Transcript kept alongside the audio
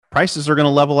prices are going to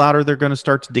level out or they're going to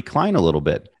start to decline a little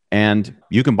bit. And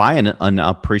you can buy an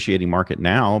appreciating market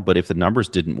now, but if the numbers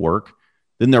didn't work,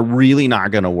 then they're really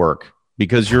not going to work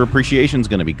because your appreciation is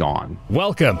going to be gone.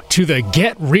 Welcome to the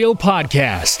Get Real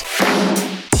Podcast,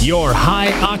 your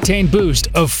high-octane boost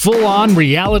of full-on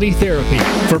reality therapy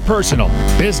for personal,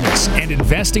 business, and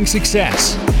investing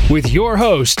success with your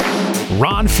host,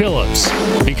 Ron Phillips,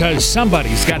 because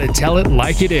somebody's got to tell it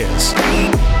like it is.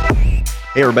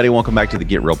 Hey, everybody. Welcome back to the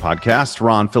Get Real Podcast.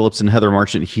 Ron Phillips and Heather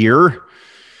Marchant here.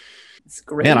 It's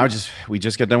great. Man, we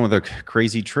just got done with a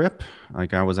crazy trip.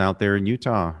 Like I was out there in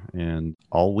Utah and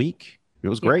all week. It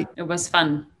was great. It was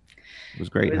fun. It was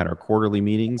great. Had our quarterly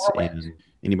meetings, and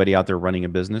anybody out there running a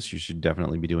business, you should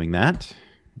definitely be doing that.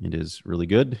 It is really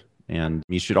good. And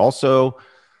you should also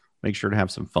make sure to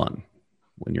have some fun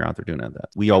when you're out there doing that.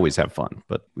 We always have fun,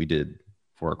 but we did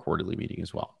for our quarterly meeting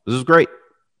as well. This was great.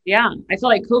 Yeah. I feel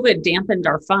like COVID dampened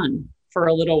our fun for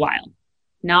a little while,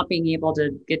 not being able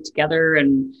to get together.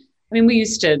 And I mean, we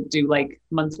used to do like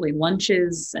monthly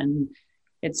lunches, and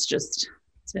it's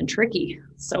been tricky.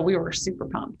 So we were super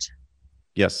pumped.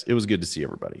 Yes, it was good to see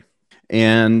everybody.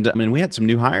 And I mean, we had some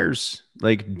new hires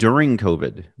like during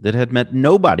COVID that had met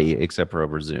nobody except for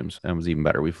over Zoom. So that was even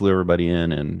better. We flew everybody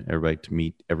in and everybody to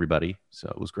meet everybody. So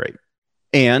it was great.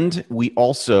 And we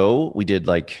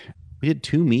did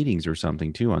 2 meetings or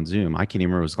something too on Zoom. I can't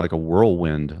even remember. It was like a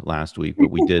whirlwind last week,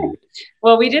 but we did.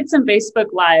 Well, we did some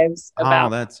Facebook Lives about. Oh,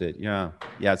 that's it. Yeah.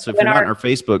 Yeah. So if you're not in our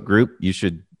Facebook group, you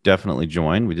should definitely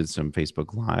join. We did some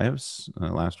Facebook Lives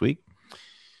last week.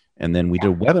 And then we did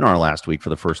a webinar last week for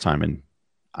the first time in,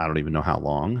 I don't even know how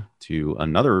long, to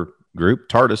another group,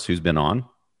 TARDIS, who's been on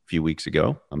a few weeks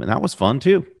ago. I mean, that was fun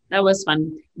too. That was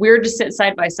fun. We were just sit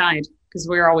side by side because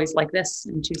we were always like this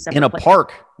in 2 separate in a places.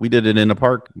 Park. We did it in a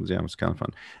park. It was kind of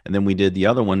fun. And then we did the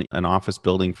other one, an office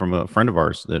building from a friend of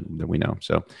ours that we know.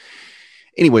 So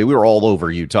anyway, we were all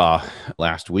over Utah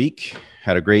last week,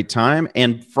 had a great time.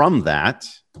 And from that,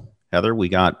 Heather, we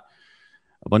got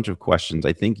a bunch of questions.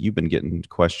 I think you've been getting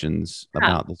questions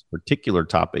about this particular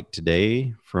topic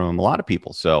today from a lot of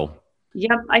people. So,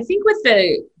 yep. I think with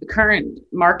the current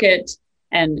market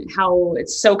and how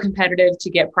it's so competitive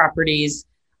to get properties,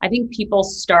 I think people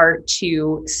start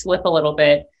to slip a little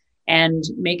bit and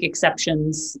make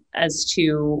exceptions as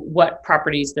to what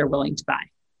properties they're willing to buy,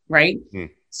 right?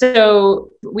 So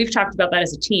we've talked about that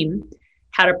as a team,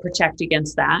 how to protect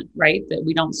against that, right? That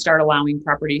we don't start allowing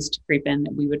properties to creep in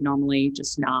that we would normally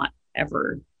just not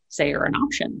ever say are an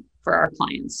option for our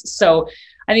clients. So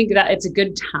I think that it's a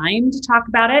good time to talk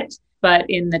about it. But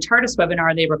in the TARDIS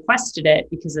webinar, they requested it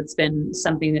because it's been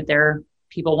something that their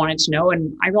people wanted to know.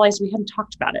 And I realized we hadn't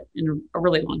talked about it in a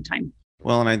really long time.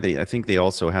 Well, and I think they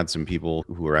also had some people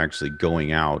who were actually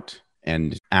going out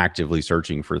and actively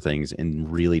searching for things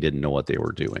and really didn't know what they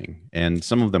were doing. And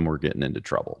some of them were getting into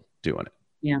trouble doing it.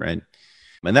 Yeah. Right.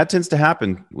 And that tends to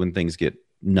happen when things get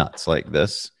nuts like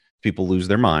this. People lose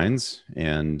their minds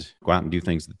and go out and do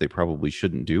things that they probably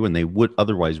shouldn't do and they would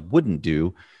otherwise wouldn't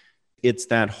do. It's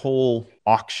that whole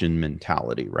auction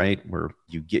mentality, right? Where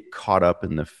you get caught up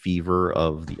in the fever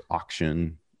of the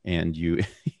auction and you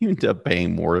end up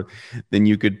paying more than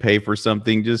you could pay for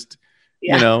something just,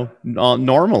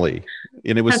 normally.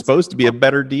 And it was supposed to be a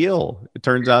better deal. It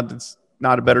turns out it's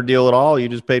not a better deal at all. You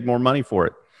just paid more money for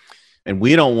it. And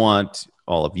we don't want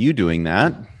all of you doing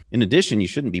that. In addition, you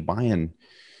shouldn't be buying.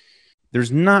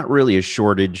 There's not really a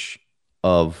shortage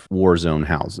of war zone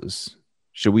houses.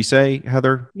 Should we say,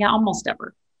 Heather? Yeah, almost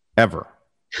ever. Ever.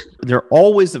 They're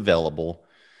always available.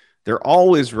 They're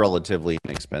always relatively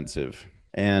inexpensive.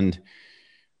 And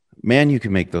man, you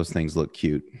can make those things look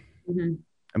cute. Mm-hmm.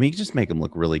 I mean, you just make them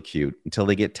look really cute until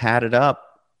they get tatted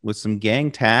up with some gang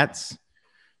tats.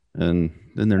 And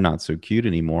then they're not so cute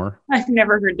anymore. I've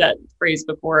never heard that phrase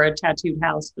before, a tattooed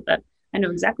house, but I know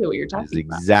exactly what you're talking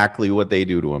about. Exactly what they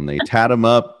do to them. They tat them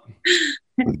up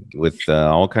with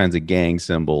all kinds of gang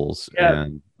symbols. Yep.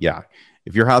 And yeah,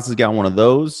 if your house has got one of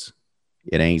those,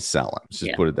 it ain't selling. Let's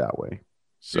just put it that way.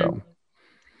 So,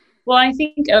 well, I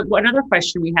think another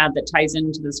question we had that ties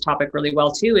into this topic really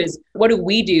well too is what do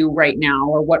we do right now,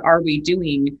 or what are we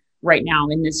doing right now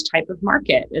in this type of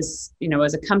market? As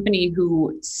a company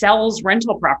who sells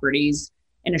rental properties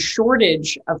in a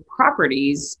shortage of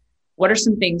properties, what are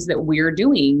some things that we're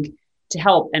doing to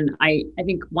help? And I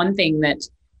think one thing that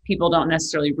people don't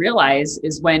necessarily realize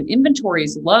is when inventory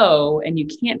is low and you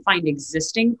can't find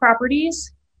existing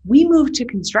properties, we move to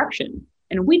construction.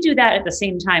 And we do that at the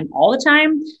same time all the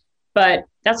time, but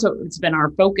that's what it's been our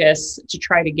focus to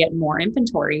try to get more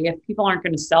inventory. If people aren't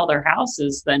going to sell their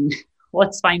houses, then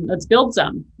let's build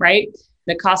some, right?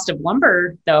 The cost of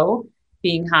lumber, though,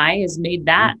 being high has made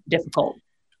that difficult.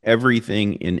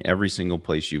 Everything in every single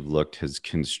place you've looked has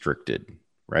constricted,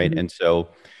 right? And so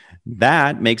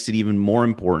that makes it even more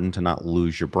important to not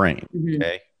lose your brain.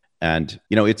 Okay. And,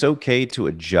 it's okay to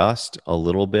adjust a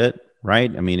little bit,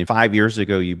 right? I mean, if 5 years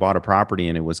ago you bought a property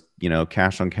and it was,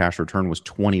 cash on cash return was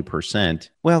 20%,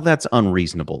 well, that's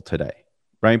unreasonable today,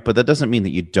 right? But that doesn't mean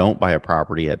that you don't buy a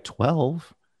property at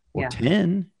 12 or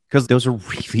 10, because those are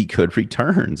really good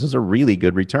returns. Those are really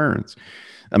good returns.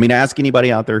 I mean, ask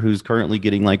anybody out there who's currently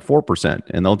getting like 4%,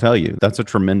 and they'll tell you that's a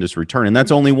tremendous return. And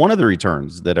that's only one of the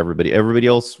returns that everybody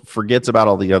else forgets about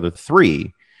all the other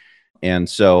three. And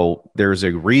so there's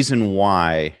a reason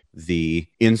why the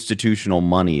institutional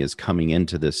money is coming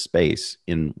into this space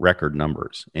in record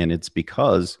numbers. And it's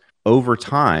because over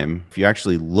time, if you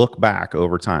actually look back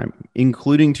over time,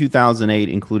 including 2008,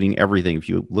 including everything, if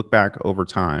you look back over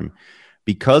time,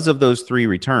 because of those three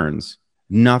returns,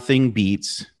 nothing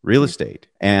beats real estate.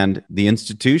 And the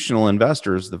institutional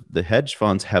investors, the hedge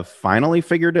funds, have finally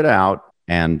figured it out,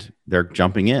 and they're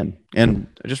jumping in. And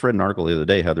I just read an article the other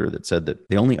day, Heather, that said that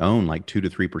they only own like 2 to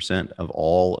 3% of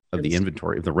all of the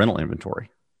inventory, of the rental inventory,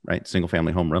 right? Single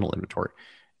family home rental inventory.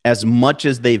 As much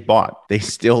as they've bought, they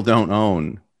still don't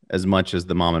own as much as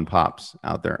the mom and pops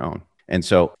out there own. And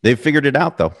so they've figured it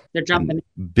out, though. They're jumping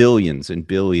billions and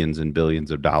billions and billions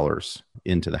of dollars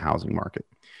into the housing market.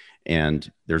 And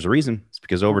there's a reason. It's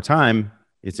because over time,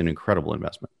 it's an incredible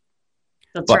investment.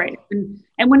 That's right.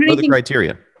 And when anything, the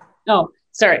criteria. Oh,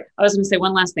 sorry. I was going to say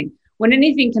one last thing. When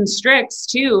anything constricts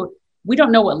too, we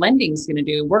don't know what lending is going to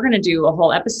do. We're going to do a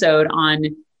whole episode on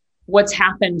what's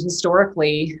happened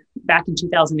historically back in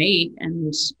 2008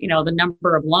 and, the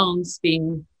number of loans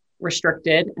being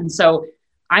restricted. And so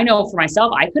I know for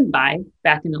myself, I couldn't buy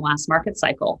back in the last market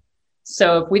cycle.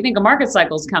 So if we think a market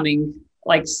cycle is coming,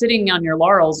 like sitting on your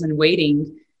laurels and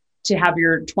waiting to have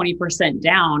your 20%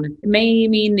 down, it may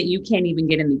mean that you can't even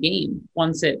get in the game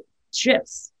once it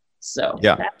shifts. So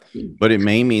yeah, but it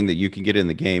may mean that you can get in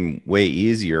the game way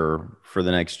easier for the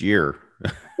next year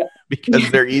because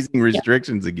they're easing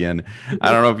restrictions again.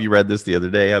 I don't know if you read this the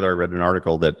other day, Heather. I read an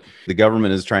article that the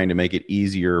government is trying to make it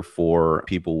easier for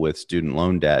people with student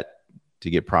loan debt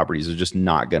to get properties. They're just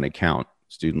not going to count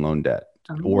student loan debt,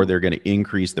 or they're going to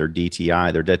increase their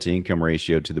DTI, their debt to income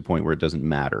ratio, to the point where it doesn't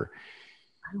matter.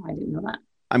 Oh, I didn't know that.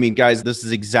 I mean, guys, this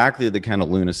is exactly the kind of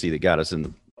lunacy that got us in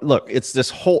the look. It's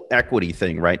this whole equity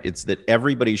thing, right? It's that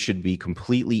everybody should be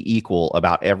completely equal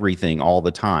about everything all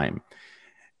the time.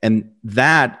 And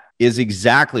that is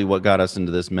exactly what got us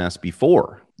into this mess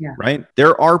before, right?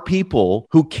 There are people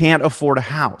who can't afford a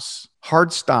house.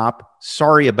 Hard stop.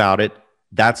 Sorry about it.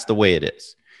 That's the way it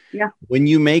is. Yeah. When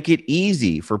you make it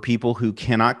easy for people who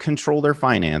cannot control their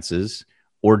finances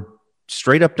or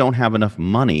straight up don't have enough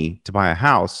money to buy a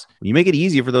house, when you make it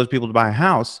easy for those people to buy a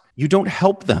house, you don't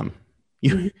help them.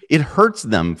 It hurts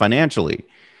them financially.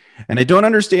 And I don't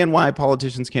understand why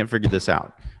politicians can't figure this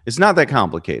out. It's not that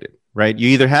complicated, right? You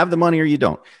either have the money or you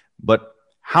don't. But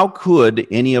how could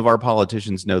any of our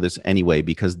politicians know this anyway?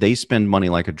 Because they spend money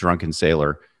like a drunken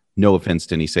sailor. No offense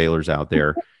to any sailors out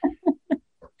there.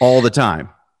 All the time.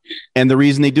 And the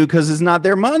reason they do, because it's not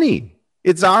their money.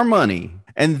 It's our money.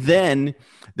 And then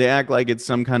they act like it's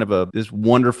some kind of this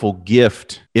wonderful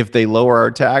gift if they lower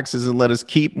our taxes and let us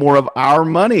keep more of our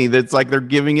money. That's like they're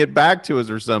giving it back to us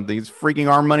or something. It's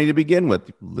freaking our money to begin with.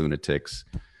 Lunatics.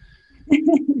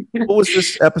 What was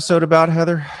this episode about,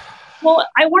 Heather? Well,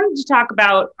 I wanted to talk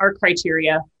about our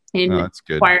criteria in acquiring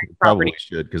property. Probably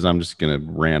should, because I'm just going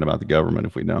to rant about the government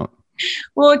if we don't.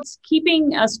 Well, it's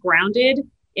keeping us grounded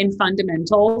in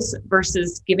fundamentals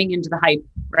versus giving into the hype,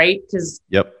 right? Because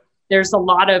I have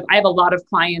a lot of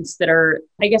clients that are,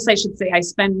 I guess I should say, I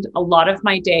spend a lot of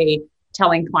my day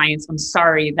telling clients, I'm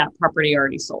sorry, that property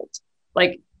already sold.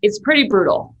 Like, it's pretty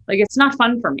brutal. Like, it's not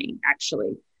fun for me,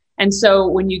 actually. And so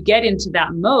when you get into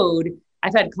that mode,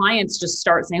 I've had clients just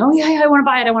start saying, oh yeah, I want to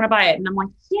buy it. I want to buy it. And I'm like,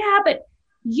 yeah, but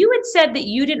you had said that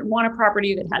you didn't want a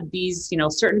property that had these,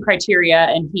 certain criteria.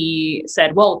 And he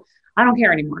said, well, I don't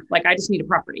care anymore. Like, I just need a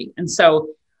property. And so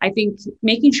I think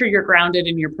making sure you're grounded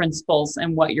in your principles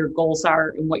and what your goals are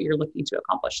and what you're looking to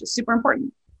accomplish is super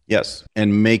important. Yes.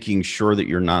 And making sure that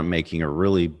you're not making a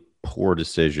really poor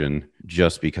decision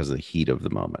just because of the heat of the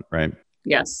moment, right?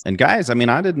 Yes. And guys, I mean,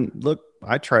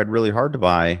 I tried really hard to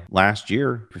buy last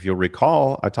year. If you'll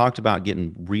recall, I talked about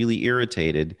getting really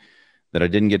irritated that I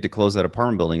didn't get to close that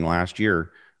apartment building last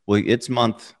year. Well, it's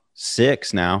month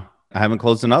 6 now. I haven't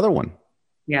closed another one.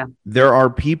 Yeah. There are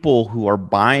people who are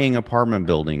buying apartment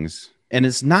buildings, and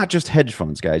it's not just hedge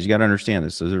funds, guys. You got to understand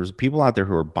this. So there's people out there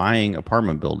who are buying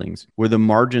apartment buildings where the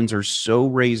margins are so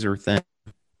razor thin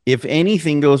if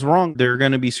anything goes wrong, they're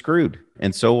going to be screwed.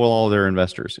 And so will all their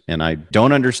investors. And I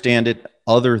don't understand it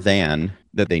other than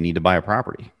that they need to buy a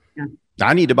property. Yeah.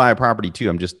 I need to buy a property too.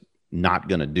 I'm just not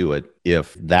going to do it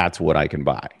if that's what I can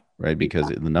buy, right? Because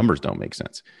the numbers don't make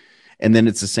sense. And then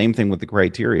it's the same thing with the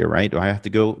criteria, right? Do I have to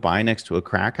go buy next to a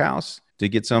crack house to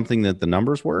get something that the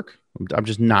numbers work? I'm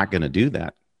just not going to do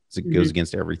that. It goes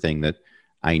against everything that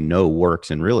I know works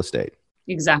in real estate.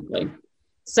 Exactly.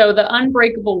 So the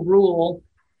unbreakable rule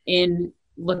in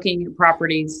looking at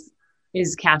properties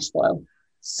is cash flow.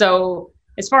 So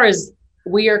as far as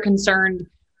we are concerned,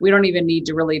 we don't even need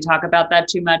to really talk about that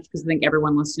too much because I think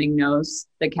everyone listening knows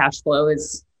that cash flow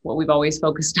is what we've always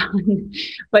focused on.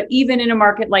 But even in a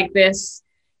market like this,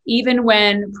 even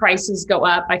when prices go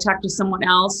up, I talked to someone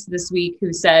else this week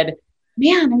who said,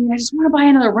 man, I mean, I just want to buy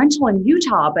another rental in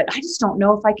Utah, but I just don't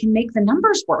know if I can make the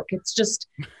numbers work. It's just,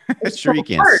 it's sure so you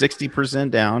can. hard.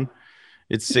 60% down.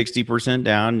 It's 60%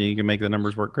 down. You can make the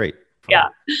numbers work great. Yeah.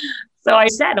 So I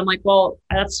said, I'm like, well,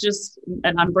 that's just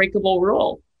an unbreakable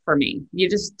rule for me. You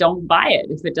just don't buy it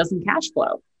if it doesn't cash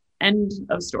flow. End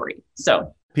of story.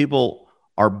 So people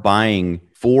are buying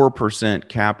 4%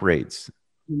 cap rates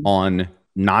on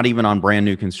not even on brand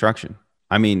new construction.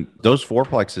 I mean, those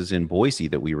fourplexes in Boise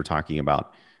that we were talking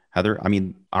about, Heather, I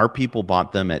mean, our people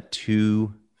bought them at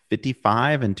 $255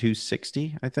 and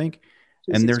 $260, I think.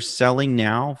 And they're selling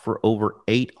now for over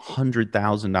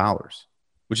 $800,000,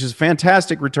 which is a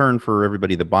fantastic return for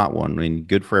everybody that bought one. I mean,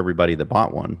 good for everybody that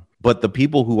bought one. But the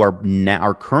people who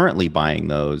are currently buying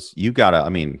those,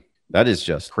 that is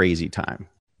just crazy time.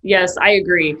 Yes, I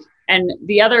agree. And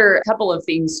the other couple of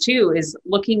things too is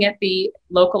looking at the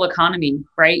local economy,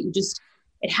 right?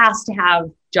 It has to have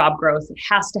job growth. It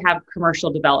has to have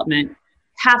commercial development,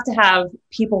 have to have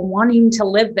people wanting to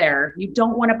live there. You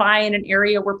don't want to buy in an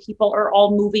area where people are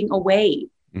all moving away.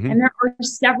 Mm-hmm. And there are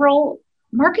several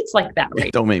markets like that,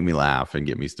 right? Don't make me laugh and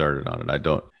get me started on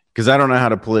it. Because I don't know how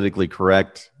to politically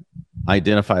correct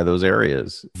identify those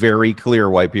areas. Very clear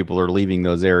why people are leaving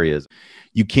those areas.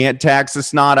 You can't tax the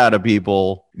snot out of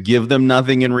people, give them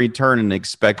nothing in return, and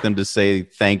expect them to say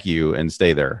thank you and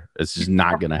stay there. It's just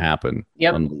not going to happen.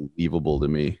 Yep. Unbelievable to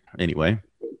me. Anyway.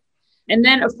 And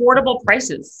then affordable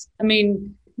prices. I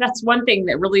mean, that's one thing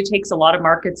that really takes a lot of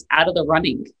markets out of the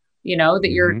running, that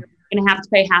you're going to have to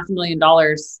pay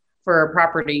 $500,000 for a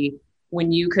property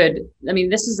when you could. I mean,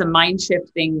 this is a mind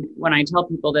shift thing when I tell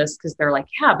people this, because they're like,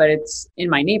 yeah, but it's in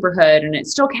my neighborhood and it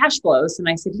still cash flows. And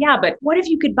I said, yeah, but what if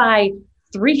you could buy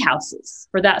 3 houses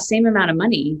for that same amount of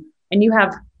money and you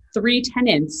have 3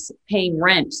 tenants paying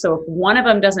rent? So if one of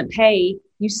them doesn't pay,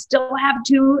 you still have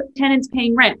 2 tenants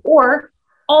paying rent, or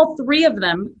all 3 of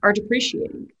them are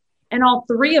depreciating and all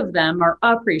 3 of them are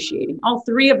appreciating. All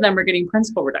 3 of them are getting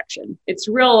principal reduction. It's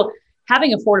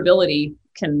having affordability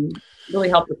can really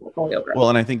help your portfolio grow. Well,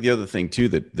 and I think the other thing too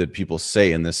that people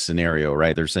say in this scenario,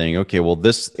 right? They're saying, okay, well,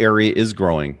 this area is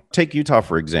growing. Take Utah,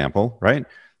 for example, right?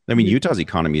 I mean, Utah's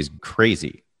economy is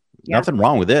crazy. Yeah. Nothing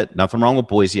wrong with it. Nothing wrong with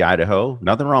Boise, Idaho.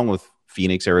 Nothing wrong with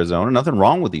Phoenix, Arizona. Nothing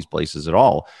wrong with these places at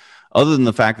all, other than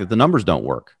the fact that the numbers don't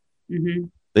work. Mm-hmm.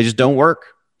 They just don't work.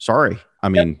 Sorry. I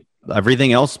mean,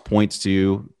 everything else points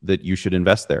to that you should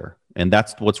invest there. And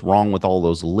that's what's wrong with all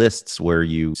those lists where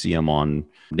you see them on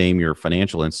Name Your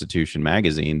Financial Institution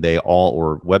magazine,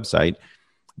 or website.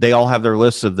 They all have their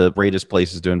lists of the greatest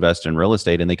places to invest in real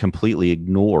estate, and they completely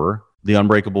ignore the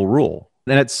unbreakable rule.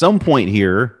 And at some point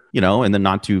here, in the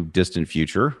not too distant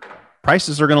future,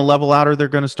 prices are going to level out or they're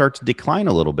going to start to decline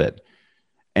a little bit.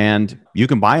 And you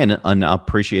can buy an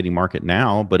appreciating market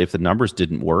now, but if the numbers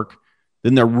didn't work,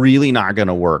 then they're really not going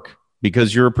to work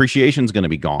because your appreciation is going to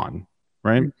be gone,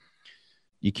 right?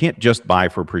 You can't just buy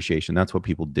for appreciation. That's what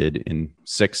people did in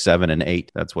 6, 7, and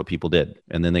 8. That's what people did.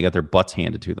 And then they got their butts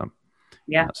handed to them.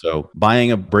 Yeah. So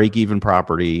buying a break-even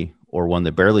property or one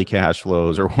that barely cash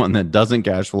flows or one that doesn't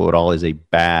cash flow at all is a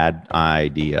bad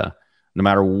idea, no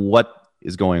matter what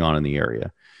is going on in the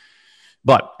area.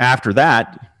 But after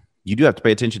that, you do have to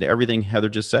pay attention to everything Heather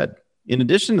just said. In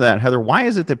addition to that, Heather, why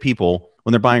is it that people,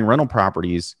 when they're buying rental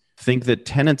properties, think that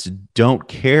tenants don't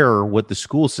care what the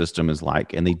school system is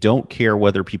like and they don't care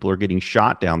whether people are getting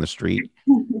shot down the street?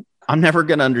 I'm never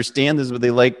going to understand this, but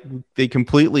they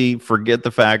completely forget the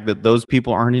fact that those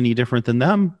people aren't any different than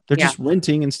them. They're just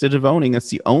renting instead of owning. That's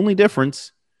the only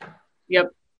difference. Yep,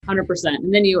 100%.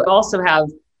 And then you also have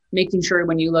making sure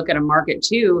when you look at a market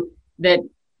too, that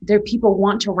people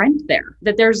want to rent there,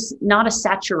 that there's not a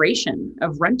saturation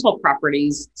of rental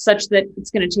properties such that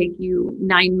it's going to take you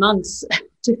 9 months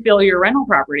to fill your rental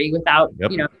property without,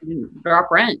 drop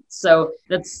rent. So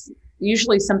that's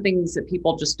usually some things that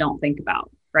people just don't think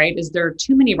about, right? Is there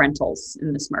too many rentals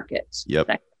in this market? Yep.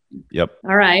 That Yep.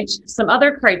 All right. Some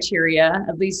other criteria,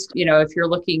 at least, if you're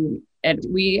looking at,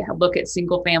 we look at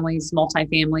single families,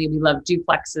 multifamily. We love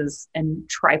duplexes and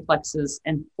triplexes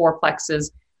and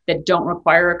fourplexes that don't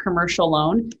require a commercial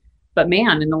loan. But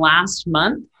man, in the last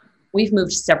month, we've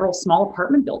moved several small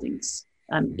apartment buildings,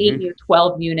 8,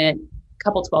 12 unit,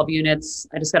 couple 12 units.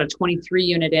 I just got a 23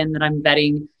 unit in that I'm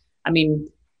vetting. I mean,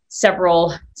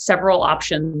 several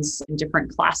options in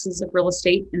different classes of real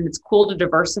estate. And it's cool to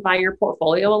diversify your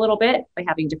portfolio a little bit by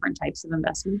having different types of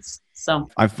investments. So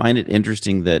I find it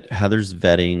interesting that Heather's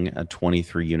vetting a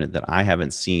 23 unit that I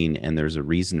haven't seen. And there's a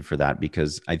reason for that,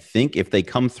 because I think if they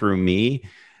come through me,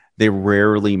 they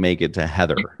rarely make it to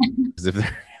Heather. Because if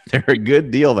they're a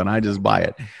good deal, then I just buy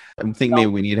it. I think maybe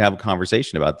we need to have a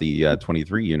conversation about the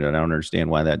 23 unit. I don't understand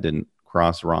why that didn't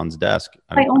cross Ron's desk.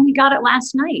 I only got it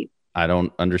last night. I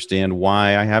don't understand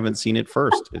why I haven't seen it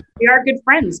first. We are good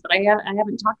friends, but I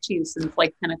haven't talked to you since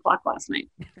like 10 o'clock last night.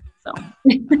 So,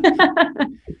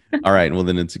 all right. Well,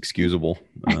 then it's excusable.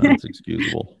 It's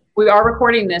excusable. We are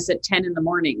recording this at 10 in the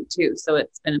morning too. So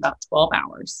it's been about 12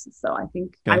 hours. So I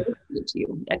think I will give it to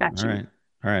you. I got you.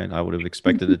 All right. I would have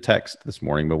expected a text this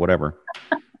morning, but whatever.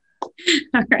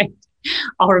 All right.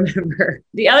 I'll remember.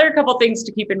 The other couple things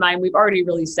to keep in mind, we've already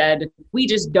really said, we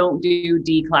just don't do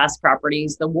D-class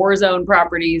properties, the war zone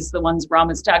properties, the ones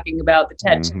Ram is talking about, the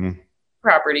TED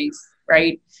properties,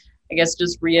 right? I guess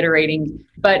just reiterating,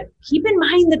 but keep in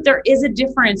mind that there is a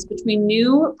difference between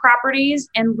new properties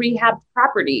and rehab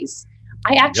properties.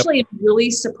 I actually am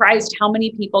really surprised how many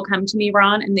people come to me,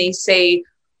 Ron, and they say,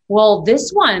 well,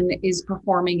 this one is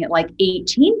performing at like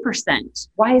 18%.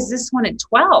 Why is this one at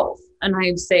 12? And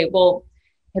I say, well,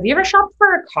 have you ever shopped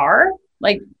for a car?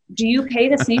 Like, do you pay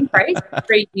the same price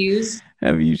for a used?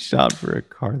 Have you shopped for a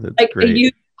car that's like great? A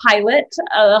used Pilot,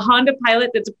 a Honda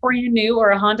Pilot that's brand new, or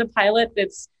a Honda Pilot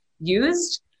that's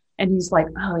used? And he's like,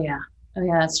 oh yeah,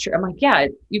 that's true. I'm like, yeah,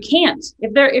 you can't.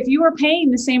 If you are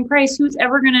paying the same price, who's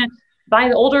ever going to buy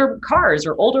the older cars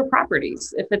or older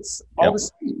properties if it's all the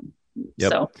same?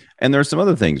 Yep. So, and there's some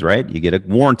other things, right? You get a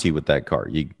warranty with that car.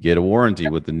 You get a warranty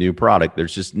with the new product.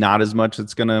 There's just not as much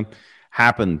that's going to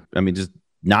happen. I mean, just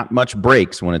not much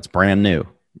breaks when it's brand new,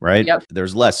 right? Yep.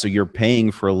 There's less. So you're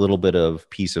paying for a little bit of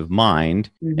peace of mind.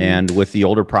 And with the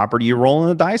older property, you're rolling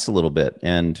the dice a little bit.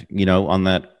 And, on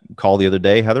that call the other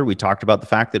day, Heather, we talked about the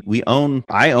fact that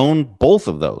I own both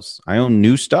of those. I own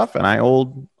new stuff and I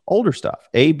own older stuff,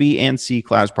 A, B, and C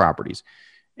class properties.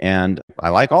 And I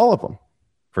like all of them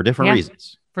for different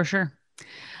reasons. For sure.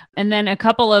 And then a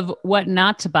couple of what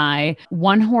not to buy,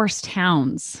 one-horse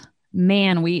towns.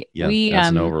 Man, that's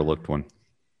an overlooked one.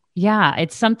 Yeah,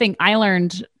 it's something I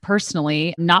learned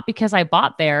personally, not because I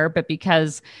bought there, but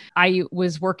because I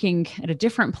was working at a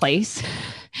different place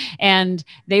and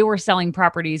they were selling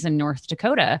properties in North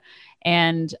Dakota.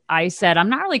 And I said, I'm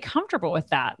not really comfortable with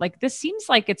that. Like, this seems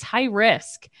like it's high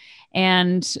risk.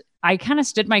 And I kind of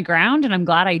stood my ground, and I'm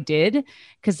glad I did,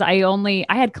 because I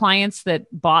had clients that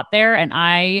bought there, and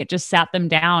I just sat them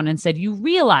down and said, you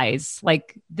realize,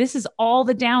 like, this is all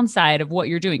the downside of what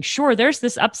you're doing. Sure, there's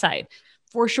this upside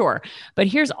for sure, but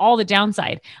here's all the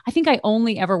downside. I think I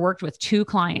only ever worked with 2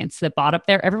 clients that bought up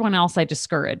there. Everyone else I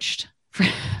discouraged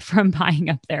from buying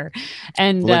up there.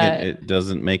 And it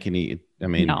doesn't make any,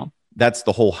 no. That's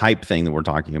the whole hype thing that we're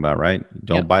talking about, right?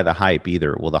 Don't buy the hype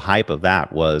either. Well, the hype of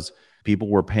that was people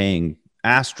were paying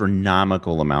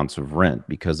astronomical amounts of rent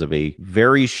because of a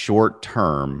very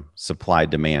short-term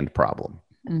supply-demand problem.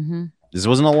 This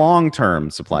wasn't a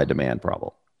long-term supply-demand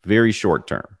problem. Very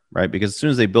short-term, right? Because as soon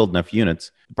as they build enough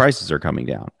units, the prices are coming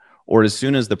down. Or as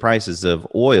soon as the prices of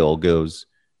oil goes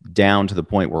down to the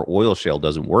point where oil shale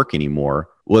doesn't work anymore,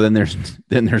 well, then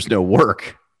there's no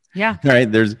work. Yeah. Right.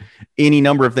 There's any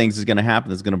number of things that's going to happen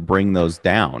that's going to bring those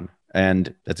down.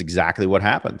 And that's exactly what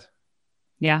happened.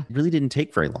 Yeah. It really didn't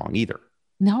take very long either.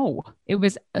 No, it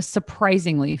was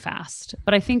surprisingly fast.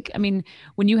 But I think,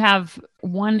 when you have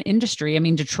one industry,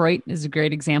 Detroit is a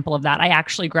great example of that. I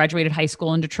actually graduated high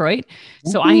school in Detroit.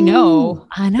 So I know.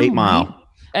 8 Mile. Right?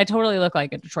 I totally look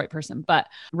like a Detroit person, but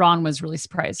Ron was really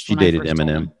surprised. She dated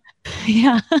Eminem.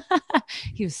 Yeah.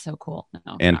 He was so cool.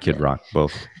 No, and Kid Rock,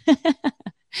 both.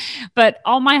 But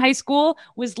all my high school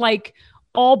was like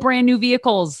all brand new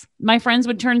vehicles. My friends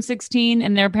would turn 16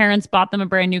 and their parents bought them a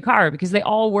brand new car because they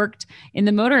all worked in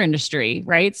the motor industry,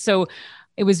 right? So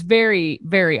it was very,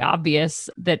 very obvious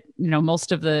that,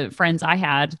 most of the friends I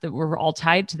had that were all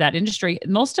tied to that industry,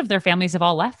 most of their families have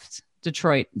all left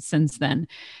Detroit since then.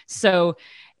 So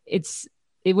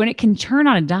when it can turn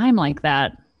on a dime like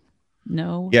that,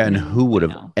 no. Yeah, and who would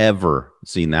have ever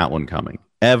seen that one coming?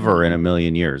 Ever in a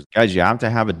million years. Guys, you have to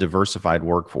have a diversified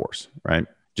workforce, right?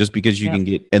 just because you can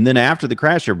get, and then after the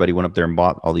crash, everybody went up there and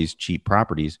bought all these cheap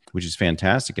properties, which is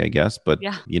fantastic, I guess. But,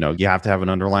 you know, you have to have an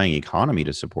underlying economy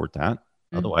to support that.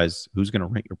 Otherwise, who's going to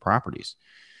rent your properties?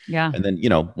 Yeah. And then, you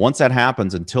know, once that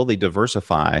happens, until they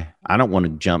diversify, I don't want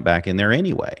to jump back in there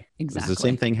anyway. Exactly. The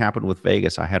same thing happened with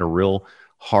Vegas. I had a real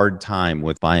hard time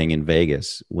with buying in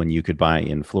Vegas when you could buy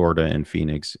in Florida and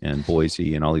Phoenix and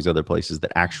Boise and all these other places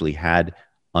that actually had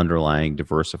underlying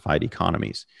diversified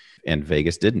economies. And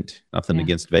Vegas didn't. Nothing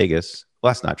against Vegas. Well,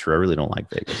 that's not true. I really don't like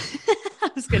Vegas. I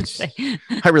was going to say.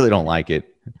 I really don't like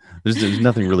it. There's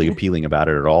nothing really appealing about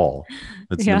it at all.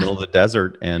 It's in the middle of the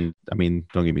desert. And I mean,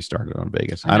 don't get me started on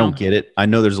Vegas. I don't get it. I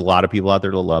know there's a lot of people out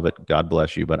there that love it. God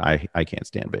bless you. But I can't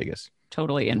stand Vegas.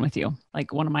 Totally in with you.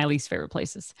 Like one of my least favorite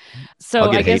places. So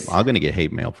I'm going to get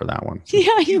hate mail for that one.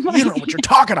 Yeah, you might. You don't know what you're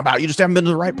talking about. You just haven't been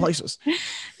to the right places.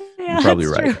 You're probably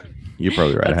right. True. You're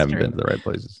probably right. I haven't been to the right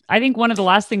places. I think one of the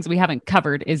last things we haven't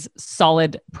covered is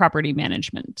solid property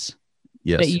management.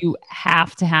 Yes. That you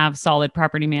have to have solid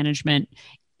property management.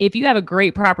 If you have a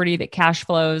great property that cash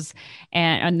flows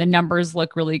and the numbers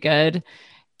look really good,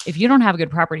 if you don't have a good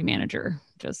property manager,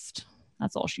 just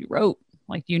that's all she wrote.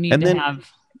 Like you need to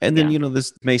have. And then, you know,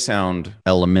 this may sound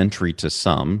elementary to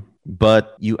some,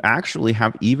 but you actually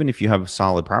have, even if you have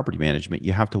solid property management,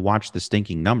 you have to watch the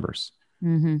stinking numbers.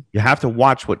 Mm-hmm. You have to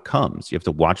watch what comes. You have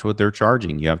to watch what they're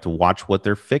charging. You have to watch what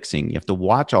they're fixing. You have to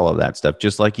watch all of that stuff,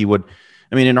 just like you would.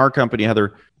 I mean, in our company,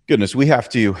 Heather, goodness, we have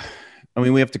to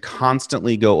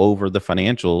constantly go over the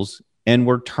financials, and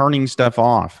we're turning stuff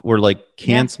off. We're like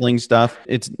canceling stuff.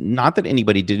 It's not that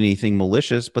anybody did anything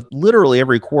malicious, but literally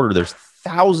every quarter, there's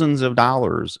thousands of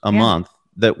dollars a month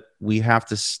that we have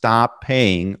to stop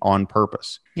paying on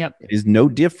purpose. Yep. It is no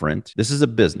different. This is a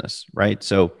business, right?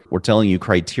 So we're telling you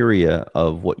criteria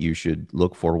of what you should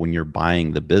look for when you're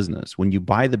buying the business. When you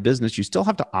buy the business, you still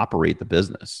have to operate the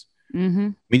business. Mm-hmm.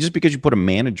 I mean, just because you put a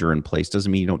manager in place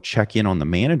doesn't mean you don't check in on the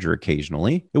manager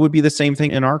occasionally. It would be the same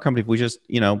thing in our company if we just,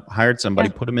 you know, hired somebody,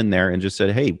 put them in there and just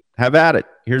said, hey, have at it.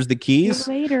 Here's the keys.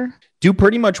 Later. Do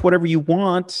pretty much whatever you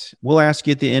want. We'll ask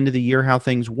you at the end of the year how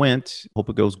things went. Hope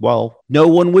it goes well. No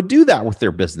one would do that with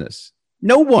their business.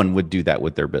 No one would do that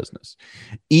with their business.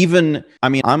 Even, I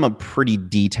mean, I'm a pretty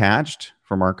detached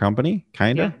from our company,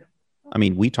 kind of. Yeah. I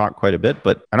mean, we talk quite a bit,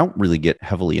 but I don't really get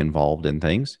heavily involved in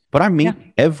things. But I meet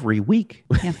every week.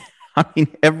 Yeah. I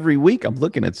mean, every week I'm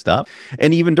looking at stuff.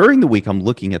 And even during the week, I'm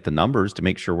looking at the numbers to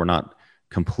make sure we're not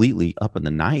completely up in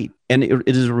the night. And it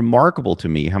is remarkable to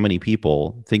me how many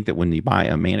people think that when you buy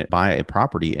a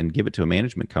property and give it to a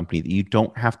management company, that you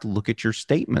don't have to look at your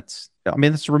statements. I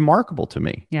mean, that's remarkable to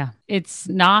me. Yeah. It's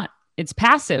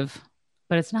passive,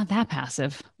 but it's not that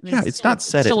passive. It's not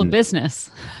set it. It's still a business.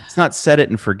 It's not set it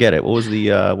and forget it. What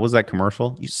was that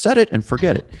commercial? You set it and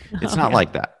forget it. It's not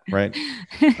like that, right?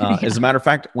 As a matter of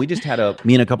fact, we just had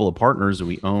me and a couple of partners,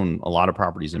 we own a lot of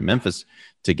properties in Memphis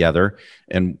together.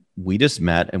 And we just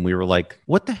met and we were like,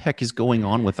 what the heck is going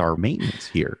on with our maintenance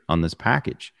here on this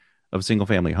package of single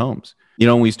family homes? You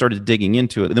know, and we started digging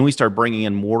into it. And then we started bringing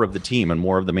in more of the team and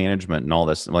more of the management and all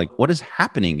this. I'm like, what is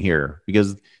happening here?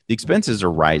 Because the expenses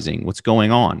are rising. What's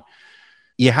going on?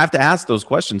 You have to ask those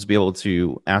questions to be able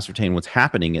to ascertain what's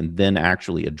happening and then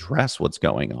actually address what's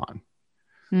going on.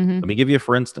 Mm-hmm. Let me give you,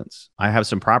 for instance, I have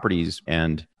some properties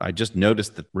and I just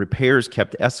noticed that repairs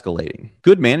kept escalating.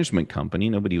 Good management company.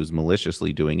 Nobody was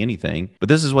maliciously doing anything, but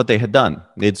this is what they had done.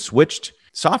 They'd switched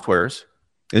softwares.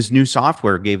 This new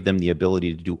software gave them the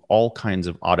ability to do all kinds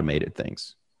of automated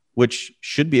things, which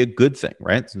should be a good thing,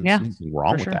 right? There's nothing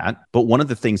wrong with that. But one of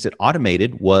the things that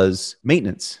automated was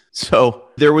maintenance. So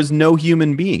there was no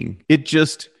human being. It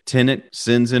just, tenant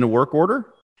sends in a work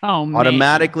order. Oh, man.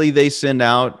 Automatically, they send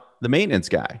out the maintenance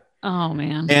guy. Oh,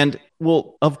 man. And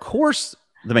well, of course,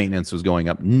 the maintenance was going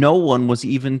up. No one was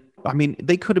even, I mean,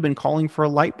 they could have been calling for a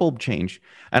light bulb change.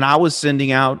 And I was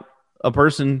sending out a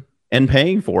person and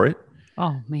paying for it.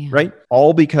 Oh, man. Right?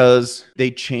 All because they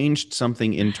changed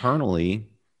something internally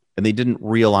and they didn't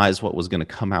realize what was going to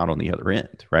come out on the other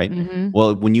end, right? Mm-hmm.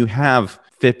 Well, when you have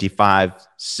 55,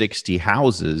 60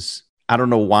 houses, I don't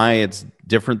know why it's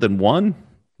different than one,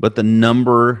 but the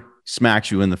number smacks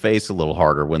you in the face a little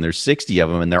harder when there's 60 of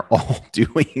them and they're all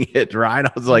doing it, right?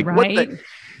 I was like, what the?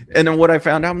 And then what I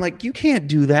found out, I'm like, you can't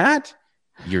do that.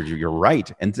 You're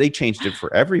right. And they changed it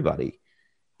for everybody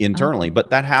internally, but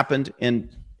that happened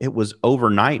and it was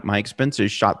overnight. My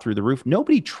expenses shot through the roof.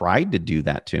 Nobody tried to do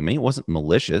that to me. It wasn't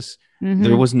malicious. Mm-hmm.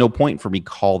 There was no point for me to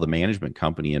call the management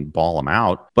company and bawl them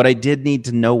out, but I did need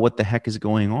to know what the heck is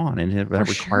going on. And that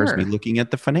requires me looking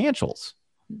at the financials.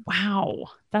 Wow.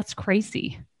 That's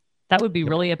crazy. That would be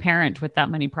really apparent with that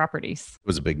many properties. It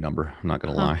was a big number. I'm not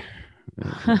going to lie.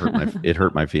 It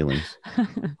hurt my feelings.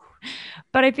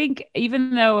 But I think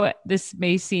even though this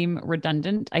may seem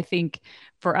redundant, I think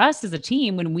for us as a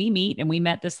team, when we meet, and we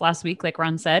met this last week, like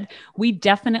Ron said, we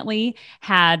definitely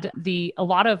had a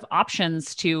lot of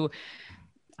options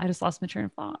I just lost my train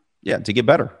of thought. Yeah, to get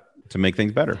better, to make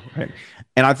things better, right?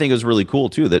 And I think it was really cool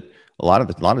too that a lot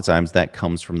of times that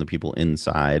comes from the people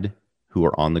inside who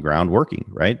are on the ground working,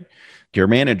 right? Your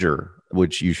manager,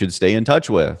 which you should stay in touch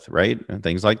with, right? And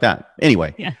things like that.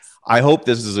 Anyway, yes. I hope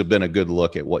this has been a good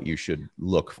look at what you should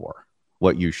look for,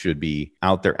 what you should be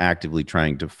out there actively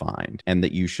trying to find, and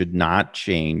that you should not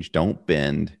change, don't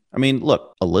bend. I mean,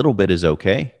 look, a little bit is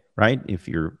okay, right? If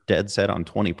you're dead set on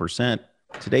 20%,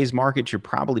 today's market, you're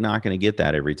probably not going to get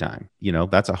that every time.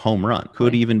 That's a home run.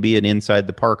 Could even be an inside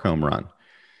the park home run.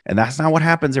 And that's not what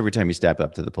happens every time you step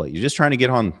up to the plate. You're just trying to get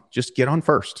on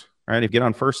first, right? If you get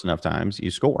on first enough times,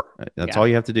 you score. That's all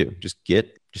you have to do. Just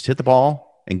hit the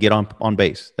ball and get on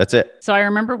base. That's it. So I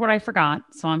remember what I forgot.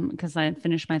 Because I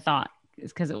finished my thought,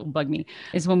 because it will bug me,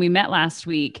 is when we met last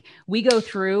week, we go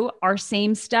through our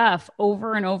same stuff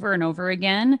over and over and over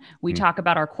again. We talk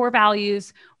about our core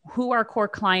values, who our core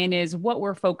client is, what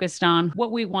we're focused on,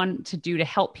 what we want to do to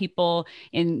help people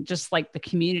in just like the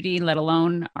community, let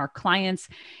alone our clients.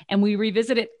 And we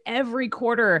revisit it every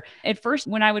quarter. At first,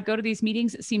 when I would go to these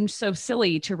meetings, it seemed so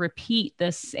silly to repeat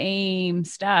the same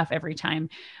stuff every time.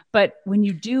 But when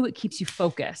you do, it keeps you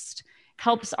focused,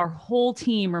 helps our whole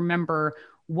team remember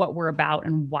what we're about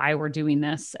and why we're doing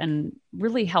this, and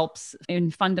really helps in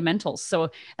fundamentals.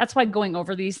 So that's why going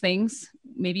over these things,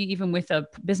 maybe even with a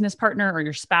business partner or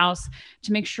your spouse,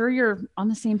 to make sure you're on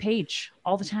the same page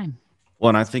all the time. Well,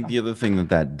 and I think the other thing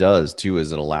that does too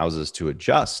is it allows us to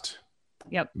adjust.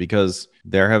 Yep. Because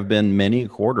there have been many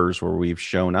quarters where we've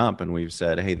shown up and we've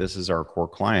said, hey, this is our core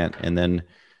client. And then it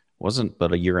wasn't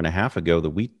but a year and a half ago that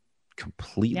we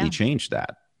completely changed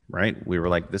that, right? We were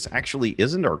like, this actually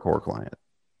isn't our core client.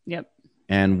 Yep.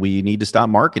 And we need to stop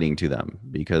marketing to them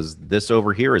because this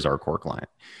over here is our core client.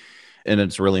 And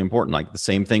it's really important. Like the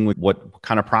same thing with what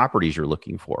kind of properties you're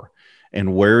looking for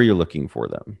and where you're looking for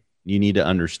them. You need to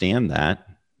understand that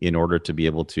in order to be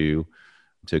able to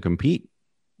compete.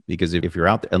 Because if you're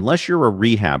out there, unless you're a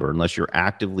rehabber, unless you're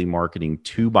actively marketing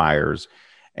to buyers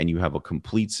and you have a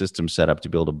complete system set up to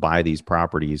be able to buy these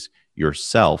properties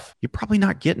yourself, you're probably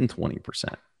not getting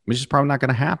 20%. Which is probably not going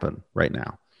to happen right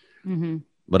now. Mm-hmm.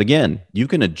 But again, you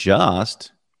can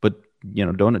adjust, but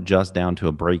don't adjust down to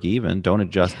a break even. Don't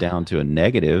adjust down to a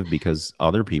negative because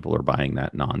other people are buying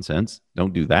that nonsense.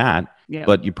 Don't do that. Yep.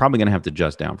 But you're probably going to have to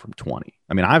adjust down from 20.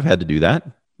 I mean, I've had to do that.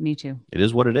 Me too. It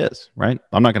is what it is, right?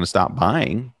 I'm not going to stop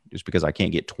buying just because I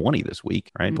can't get 20 this week,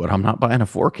 right? Mm-hmm. But I'm not buying a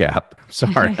 4 cap.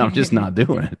 Sorry, I'm just not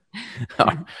doing it.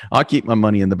 I'll keep my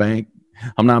money in the bank.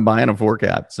 I'm not buying a 4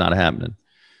 cap. It's not happening.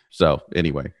 So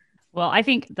anyway. Well, I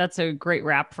think that's a great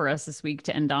wrap for us this week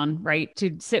to end on, right?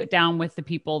 To sit down with the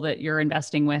people that you're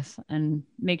investing with and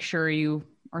make sure you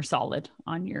are solid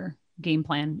on your game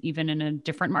plan, even in a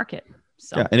different market.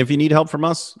 So, yeah. And if you need help from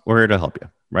us, we're here to help you,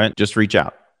 right? Just reach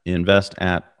out,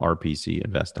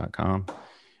 invest@rpcinvest.com.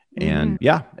 And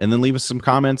and then leave us some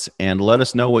comments and let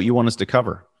us know what you want us to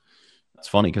cover. It's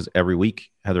funny because every week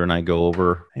Heather and I go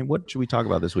over, hey, what should we talk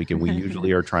about this week? And we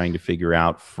usually are trying to figure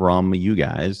out from you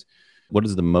guys, what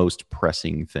is the most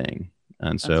pressing thing?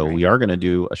 And so we are going to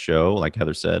do a show, like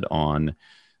Heather said, on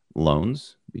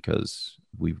loans because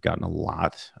we've gotten a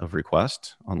lot of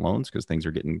requests on loans because things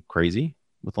are getting crazy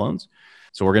with loans.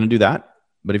 So we're going to do that.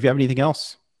 But if you have anything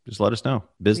else, just let us know.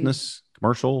 Business,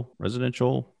 commercial,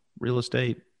 residential, real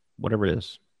estate, whatever it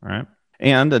is. All right.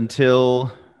 And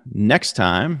until next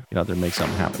time, get out there and make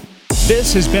something happen.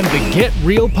 This has been the Get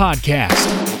Real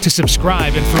Podcast. To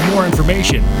subscribe and for more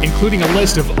information, including a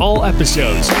list of all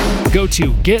episodes, go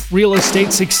to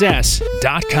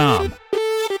getrealestatesuccess.com.